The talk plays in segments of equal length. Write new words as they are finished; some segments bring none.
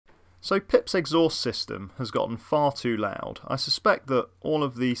So Pip's exhaust system has gotten far too loud. I suspect that all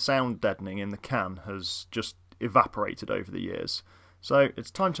of the sound deadening in the can has just evaporated over the years. So it's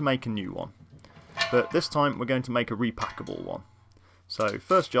time to make a new one. But this time we're going to make a repackable one. So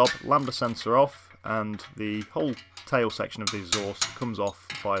first job, lambda sensor off, and the whole tail section of the exhaust comes off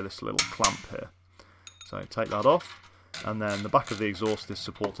by this little clamp here. So take that off, and then the back of the exhaust is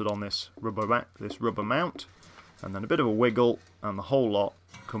supported on this rubber mount, and then a bit of a wiggle and the whole lot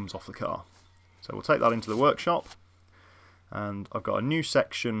comes off the car. So we'll take that into the workshop, and I've got a new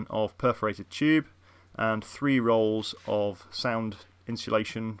section of perforated tube and 3 rolls of sound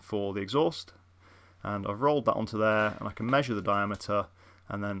insulation for the exhaust, and I've rolled that onto there, and I can measure the diameter,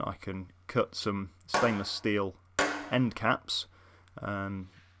 and then I can cut some stainless steel end caps.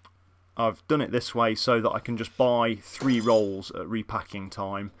 I've done it this way so that I can just buy 3 rolls at repacking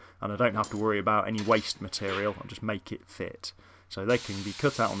time, and I don't have to worry about any waste material. I'll just make it fit. So they can be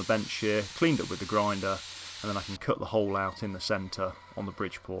cut out on the bench here, cleaned up with the grinder, and then I can cut the hole out in the centre on the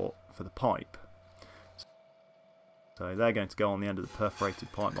Bridgeport for the pipe. So they're going to go on the end of the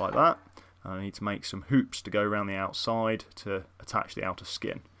perforated pipe like that, and I need to make some hoops to go around the outside to attach the outer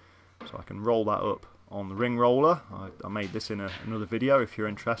skin. So I can roll that up on the ring roller. I made this in another video if you're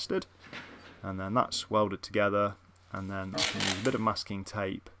interested. And then that's welded together, and then I can use a bit of masking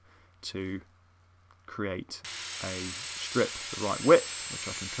tape to create a strip the right width, which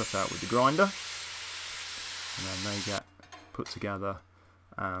I can cut out with the grinder. And then they get put together,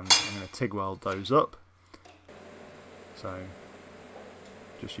 and I'm going to TIG weld those up. So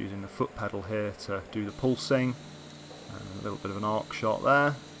just using the foot pedal here to do the pulsing, and a little bit of an arc shot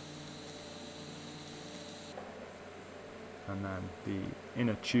there. And then the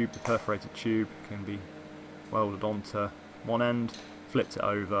inner tube, the perforated tube, can be welded onto one end, flipped it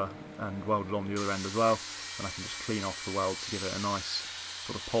over and welded on the other end as well, and I can just clean off the weld to give it a nice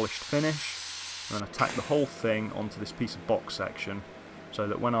sort of polished finish, and then I tack the whole thing onto this piece of box section so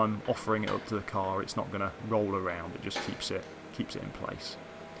that when I'm offering it up to the car it's not going to roll around, it just keeps it in place.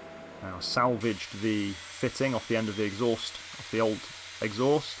 Now I salvaged the fitting off the end of the exhaust, off the old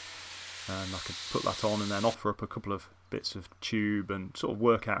exhaust, and I could put that on and then offer up a couple of bits of tube and sort of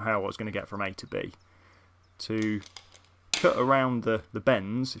work out how I was going to get from A to B. To cut around the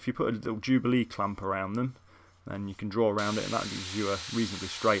bends, if you put a little Jubilee clamp around them, then you can draw around it and that gives you a reasonably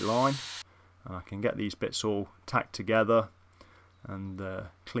straight line. And I can get these bits all tacked together and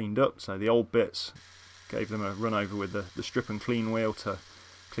cleaned up. So the old bits, gave them a run over with the strip and clean wheel to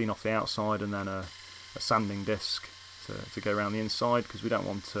clean off the outside, and then a sanding disc to go around the inside, because we don't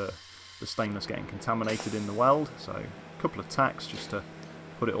want the stainless getting contaminated in the weld. So a couple of tacks just to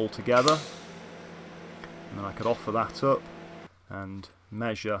put it all together, and then I could offer that up and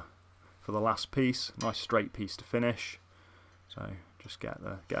measure for the last piece, nice straight piece to finish. So just get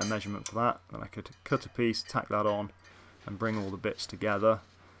a measurement for that, then I could cut a piece, tack that on and bring all the bits together,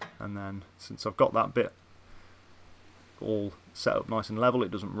 and then since I've got that bit all set up nice and level, it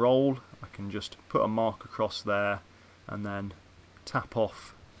doesn't roll, I can just put a mark across there and then tap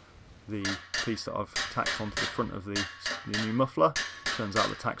off the piece that I've tacked onto the front of the new muffler. Turns out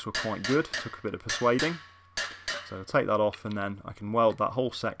the tacks were quite good, took a bit of persuading. So I'll take that off, and then I can weld that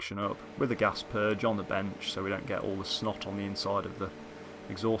whole section up with a gas purge on the bench so we don't get all the snot on the inside of the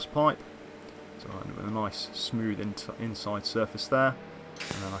exhaust pipe. So I end up with a nice smooth inside surface there,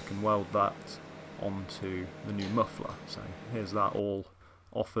 and then I can weld that onto the new muffler. So here's that all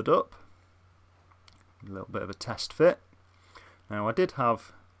offered up. A little bit of a test fit. Now I did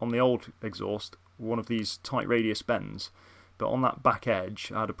have on the old exhaust one of these tight radius bends, but on that back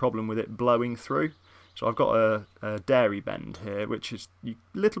edge I had a problem with it blowing through. So I've got a dairy bend here which is a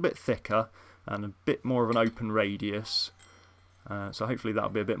little bit thicker and a bit more of an open radius, so hopefully that'll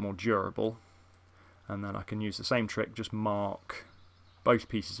be a bit more durable. And then I can use the same trick, just mark both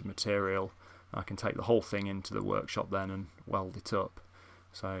pieces of material. I can take the whole thing into the workshop then and weld it up.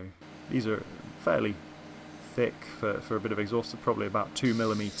 So these are fairly thick for a bit of exhaust, probably about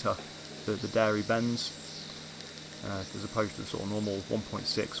 2mm, the dairy bends, as opposed to the sort of normal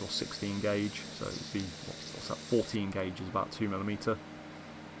 1.6 or 16 gauge. So it would be, what's that, 14 gauge is about 2mm.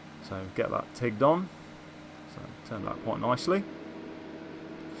 So get that tigged on. So it turned out quite nicely.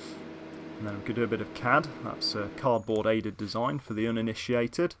 And then we could do a bit of CAD, that's a cardboard aided design for the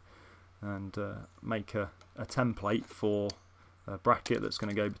uninitiated, and make a template for a bracket that's going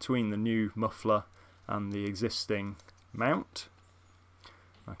to go between the new muffler and the existing mount.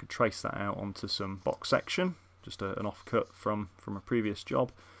 I could trace that out onto some box section, just an offcut from a previous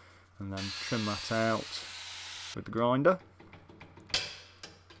job, and then trim that out with the grinder.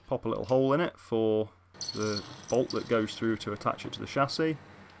 Pop a little hole in it for the bolt that goes through to attach it to the chassis,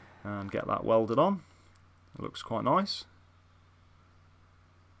 and get that welded on. It looks quite nice.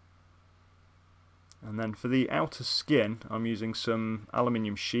 And then for the outer skin, I'm using some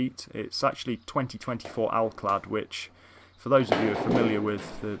aluminium sheet. It's actually 2024 Alclad, which, for those of you who are familiar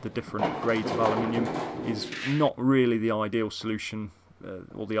with the different grades of aluminium, is not really the ideal solution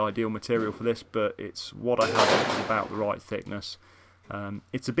or the ideal material for this, but it's what I had. It was about the right thickness.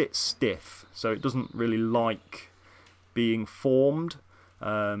 It's a bit stiff, so it doesn't really like being formed.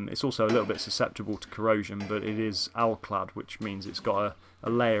 It's also a little bit susceptible to corrosion, but it is Alclad, which means it's got a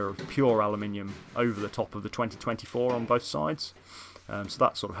layer of pure aluminium over the top of the 2024 on both sides. So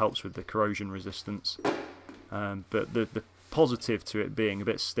that sort of helps with the corrosion resistance. But the positive to it being a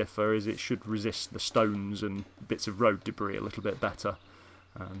bit stiffer is it should resist the stones and bits of road debris a little bit better.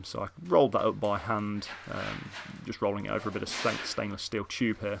 So I rolled that up by hand, just rolling it over a bit of stainless steel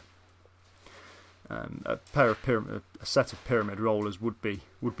tube here. A set of pyramid rollers would be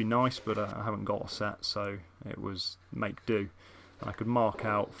nice, but I haven't got a set, so it was make do. And I could mark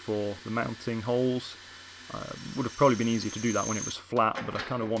out for the mounting holes. Would have probably been easier to do that when it was flat, but I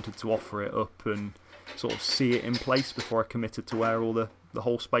kind of wanted to offer it up and sort of see it in place before I committed to where all the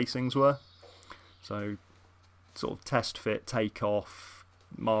hole spacings were. So sort of test fit, take off,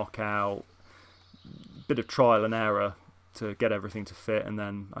 mark out, bit of trial and error to get everything to fit, and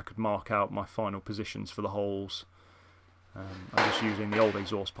then I could mark out my final positions for the holes. I'm just using the old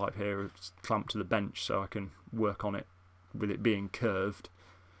exhaust pipe here, it's clamped to the bench, so I can work on it with it being curved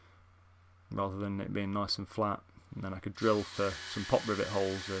rather than it being nice and flat. And then I could drill for some pop rivet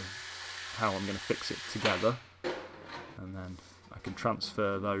holes of how I'm going to fix it together, and then I can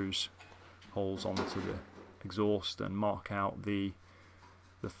transfer those holes onto the exhaust and mark out the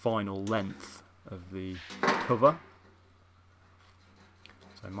final length of the cover.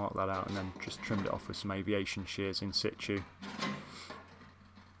 So mark that out and then just trimmed it off with some aviation shears in situ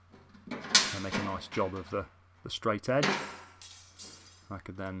and make a nice job of the straight edge. I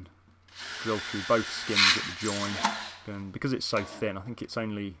could then drill through both skins at the join, and because it's so thin, I think it's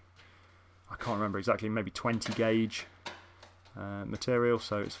only, I can't remember exactly, maybe 20 gauge material,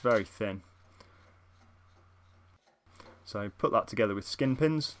 so it's very thin. So put that together with skin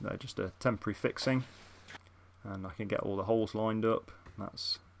pins, they're just a temporary fixing, and I can get all the holes lined up.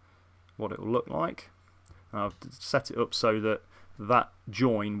 That's what it will look like. And I've set it up so that that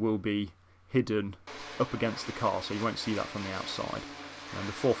join will be hidden up against the car, so you won't see that from the outside. And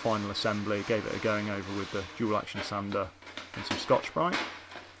before final assembly, gave it a going over with the dual action sander and some Scotch-Brite,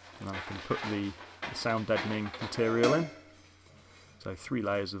 and then I can put the sound deadening material in. So 3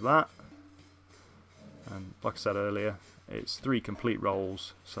 layers of that, and like I said earlier, it's 3 complete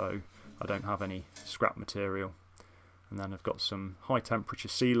rolls, so I don't have any scrap material. And then I've got some high temperature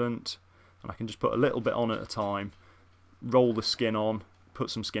sealant, and I can just put a little bit on at a time, roll the skin on, put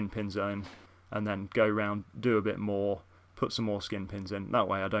some skin pins in, and then go around, do a bit more, put some more skin pins in. That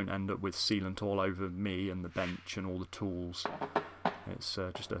way I don't end up with sealant all over me and the bench and all the tools. It's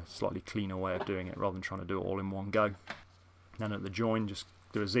just a slightly cleaner way of doing it rather than trying to do it all in one go. Then at the join, just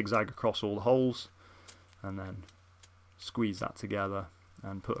do a zigzag across all the holes, and then squeeze that together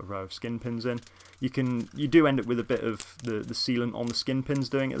and put a row of skin pins in. You do end up with a bit of the sealant on the skin pins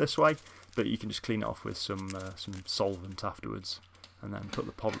doing it this way, but you can just clean it off with some solvent afterwards, and then put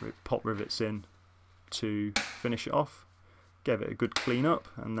the pop rivets in to finish it off. Give it a good clean up,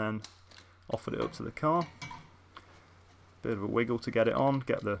 and then offered it up to the car. Bit of a wiggle to get it on,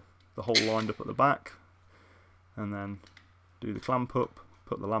 get the hole lined up at the back, and then do the clamp up,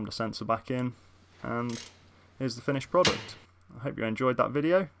 put the lambda sensor back in, and here's the finished product. I hope you enjoyed that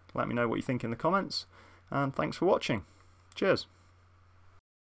video. Let me know what you think in the comments, and thanks for watching. Cheers.